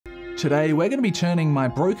Today we're going to be turning my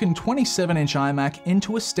broken 27-inch iMac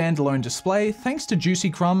into a standalone display thanks to Juicy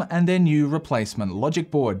Crumb and their new replacement logic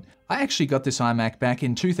board. I actually got this iMac back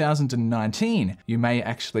in 2019. You may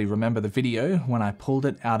actually remember the video when I pulled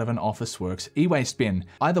it out of an Officeworks e-waste bin.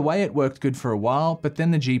 Either way, it worked good for a while, but then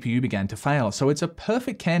the GPU began to fail, so it's a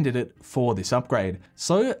perfect candidate for this upgrade.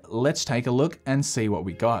 So let's take a look and see what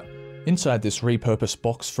we got. Inside this repurposed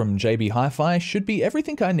box from JB Hi-Fi should be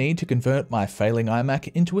everything I need to convert my failing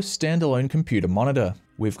iMac into a standalone computer monitor.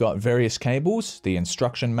 We've got various cables, the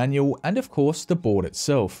instruction manual, and of course the board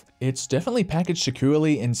itself. It's definitely packaged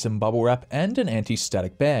securely in some bubble wrap and an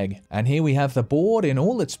anti-static bag. And here we have the board in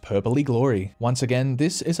all its purpley glory. Once again,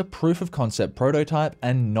 this is a proof of concept prototype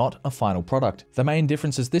and not a final product. The main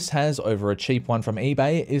differences this has over a cheap one from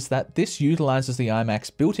eBay is that this utilizes the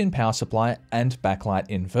iMac's built-in power supply and backlight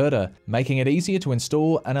inverter, making it easier to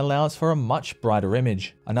install and allows for a much brighter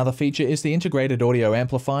image. Another feature is the integrated audio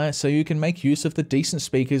amplifier, so you can make use of the decent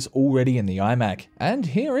speakers already in the iMac. And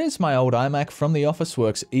here is my old iMac from the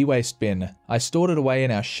Officeworks e-waste bin. I stored it away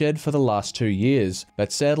in our shed for the last 2 years,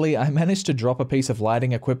 but sadly I managed to drop a piece of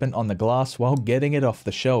lighting equipment on the glass while getting it off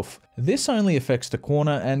the shelf. This only affects the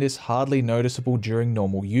corner and is hardly noticeable during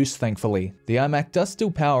normal use, thankfully. The iMac does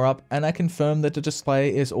still power up, and I confirm that the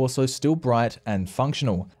display is also still bright and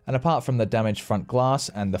functional. And apart from the damaged front glass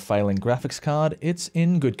and the failing graphics card, it's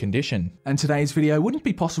in good condition. And today's video wouldn't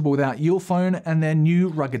be possible without Ulefone and their new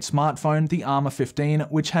rugged smartphone, the Armor 15,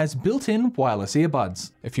 which has built-in wireless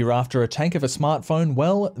earbuds. If you're after a tank of a smartphone,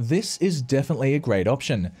 well, this is definitely a great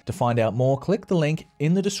option. To find out more, click the link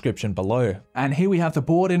in the description below. And here we have the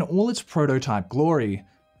board in all its prototype glory.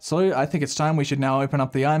 So I think it's time we should now open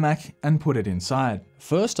up the iMac and put it inside.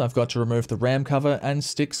 First, I've got to remove the RAM cover and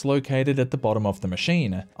sticks located at the bottom of the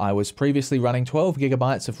machine. I was previously running 12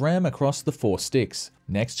 GB of RAM across the 4 sticks.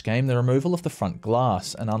 Next came the removal of the front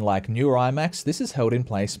glass, and unlike newer iMacs, this is held in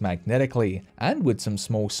place magnetically. And with some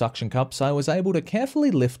small suction cups, I was able to carefully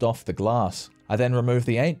lift off the glass. I then removed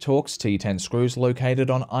the 8 Torx T10 screws located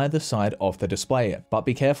on either side of the display, but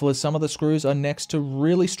be careful as some of the screws are next to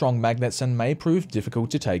really strong magnets and may prove difficult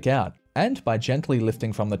to take out. And by gently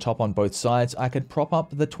lifting from the top on both sides, I could prop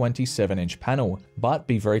up the 27-inch panel, but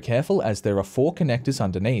be very careful as there are 4 connectors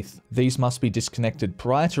underneath. These must be disconnected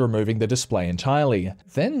prior to removing the display entirely.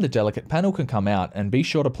 Then the delicate panel can come out, and be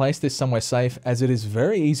sure to place this somewhere safe as it is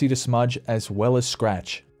very easy to smudge as well as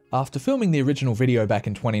scratch. After filming the original video back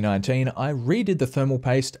in 2019, I redid the thermal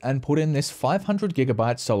paste and put in this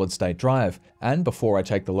 500GB solid-state drive. And before I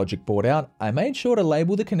take the logic board out, I made sure to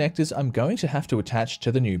label the connectors I'm going to have to attach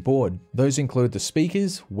to the new board. Those include the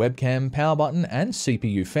speakers, webcam, power button, and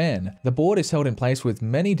CPU fan. The board is held in place with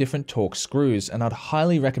many different Torx screws, and I'd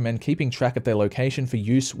highly recommend keeping track of their location for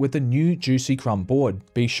use with the new Juicy Crumb board.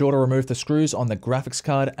 Be sure to remove the screws on the graphics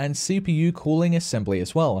card and CPU cooling assembly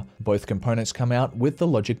as well. Both components come out with the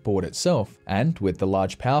logic board itself, and with the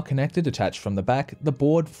large power connector detached from the back, the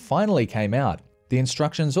board finally came out. The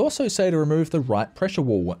instructions also say to remove the right pressure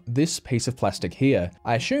wall, this piece of plastic here.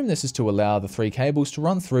 I assume this is to allow the 3 cables to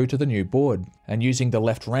run through to the new board. And using the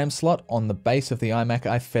left RAM slot on the base of the iMac,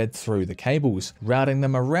 I fed through the cables, routing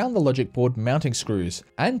them around the logic board mounting screws.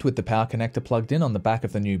 And with the power connector plugged in on the back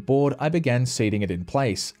of the new board, I began seating it in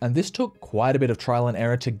place. And this took quite a bit of trial and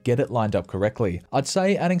error to get it lined up correctly. I'd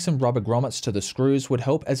say adding some rubber grommets to the screws would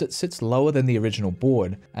help as it sits lower than the original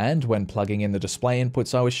board. And when plugging in the display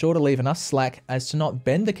inputs, I was sure to leave enough slack as to not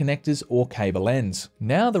bend the connectors or cable ends.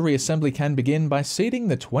 Now the reassembly can begin by seating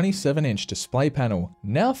the 27-inch display panel.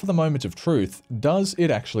 Now for the moment of truth, does it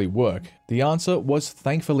actually work? The answer was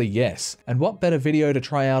thankfully yes. And what better video to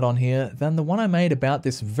try out on here than the one I made about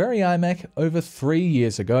this very iMac over 3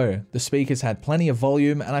 years ago. The speakers had plenty of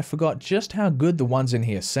volume, and I forgot just how good the ones in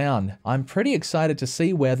here sound. I'm pretty excited to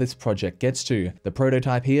see where this project gets to. The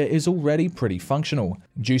prototype here is already pretty functional.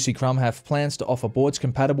 Juicy Crumb have plans to offer boards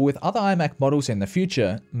compatible with other iMac models in the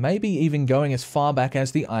future, maybe even going as far back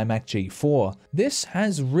as the iMac G4. This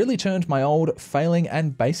has really turned my old, failing,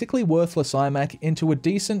 and basically worthless iMac into a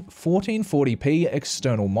decent 1440p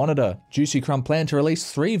external monitor. Juicy Crumb plan to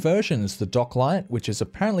release 3 versions: the Dock Lite, which is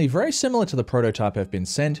apparently very similar to the prototype I've been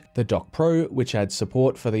sent, the Dock Pro, which adds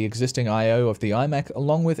support for the existing I/O of the iMac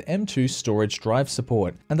along with M2 storage drive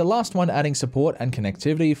support, and the last one adding support and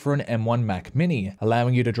connectivity for an M1 Mac Mini,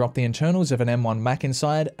 allowing you to drop the internals of an M1 Mac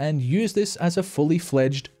inside and use this as a fully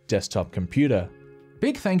fledged desktop computer.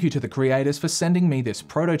 Big thank you to the creators for sending me this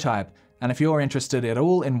prototype. And if you're interested at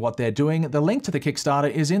all in what they're doing, the link to the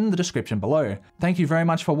Kickstarter is in the description below. Thank you very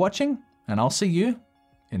much for watching, and I'll see you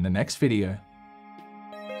in the next video.